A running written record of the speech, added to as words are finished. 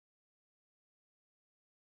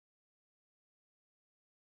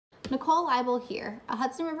Nicole Leibel here, a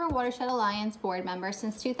Hudson River Watershed Alliance board member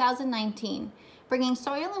since 2019, bringing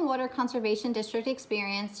soil and water conservation district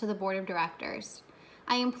experience to the board of directors.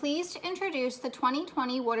 I am pleased to introduce the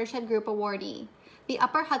 2020 Watershed Group awardee, the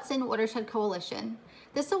Upper Hudson Watershed Coalition.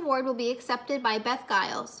 This award will be accepted by Beth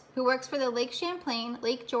Giles, who works for the Lake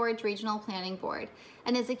Champlain-Lake George Regional Planning Board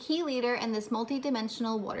and is a key leader in this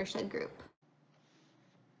multi-dimensional watershed group.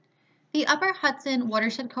 The Upper Hudson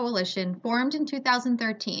Watershed Coalition formed in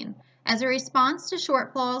 2013 as a response to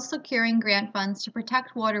shortfalls securing grant funds to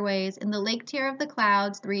protect waterways in the Lake Tier of the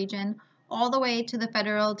Clouds region all the way to the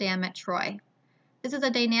federal dam at Troy. This is a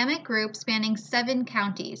dynamic group spanning 7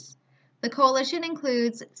 counties. The coalition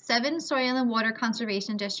includes 7 soil and water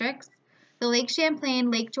conservation districts, the Lake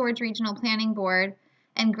Champlain-Lake George Regional Planning Board,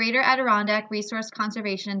 and Greater Adirondack Resource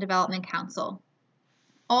Conservation and Development Council.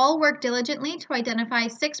 All work diligently to identify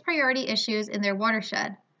 6 priority issues in their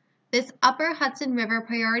watershed. This Upper Hudson River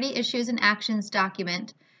Priority Issues and Actions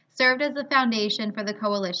document served as the foundation for the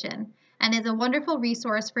coalition and is a wonderful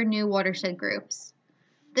resource for new watershed groups.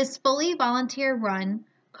 This fully volunteer-run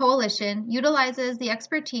coalition utilizes the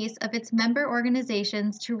expertise of its member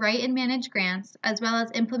organizations to write and manage grants as well as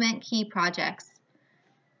implement key projects.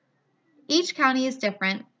 Each county is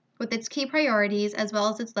different with its key priorities as well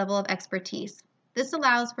as its level of expertise. This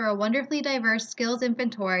allows for a wonderfully diverse skills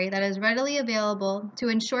inventory that is readily available to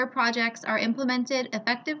ensure projects are implemented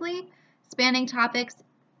effectively, spanning topics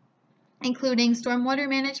including stormwater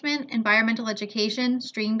management, environmental education,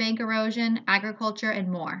 stream bank erosion, agriculture,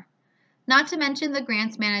 and more. Not to mention the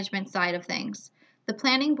grants management side of things. The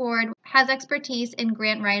planning board has expertise in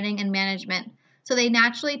grant writing and management, so they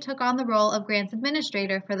naturally took on the role of grants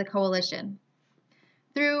administrator for the coalition.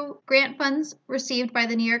 Through grant funds received by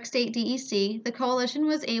the New York State DEC, the coalition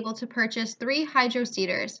was able to purchase 3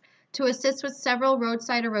 hydroseeders to assist with several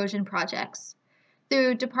roadside erosion projects.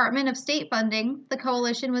 Through Department of State funding, the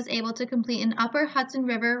coalition was able to complete an Upper Hudson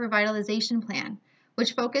River Revitalization Plan,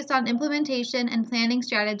 which focused on implementation and planning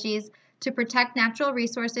strategies to protect natural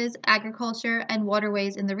resources, agriculture, and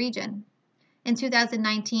waterways in the region. In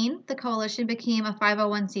 2019, the coalition became a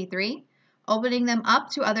 501c3, opening them up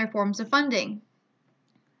to other forms of funding.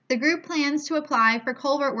 The group plans to apply for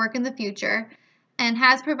culvert work in the future and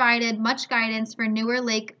has provided much guidance for newer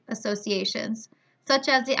lake associations, such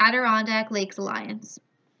as the Adirondack Lakes Alliance.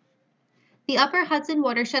 The Upper Hudson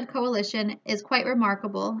Watershed Coalition is quite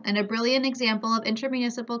remarkable and a brilliant example of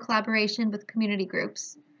intermunicipal collaboration with community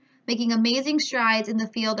groups, making amazing strides in the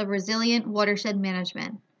field of resilient watershed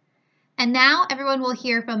management. And now everyone will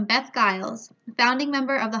hear from Beth Giles, founding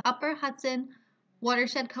member of the Upper Hudson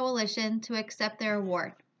Watershed Coalition, to accept their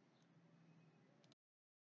award.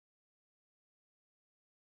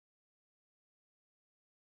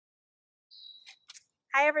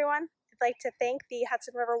 Hi everyone, I'd like to thank the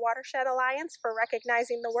Hudson River Watershed Alliance for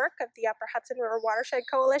recognizing the work of the Upper Hudson River Watershed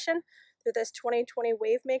Coalition through this 2020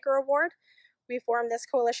 WaveMaker Award. We formed this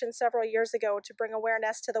coalition several years ago to bring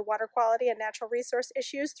awareness to the water quality and natural resource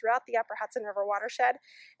issues throughout the Upper Hudson River Watershed,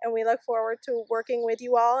 and we look forward to working with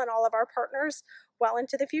you all and all of our partners well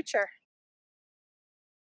into the future.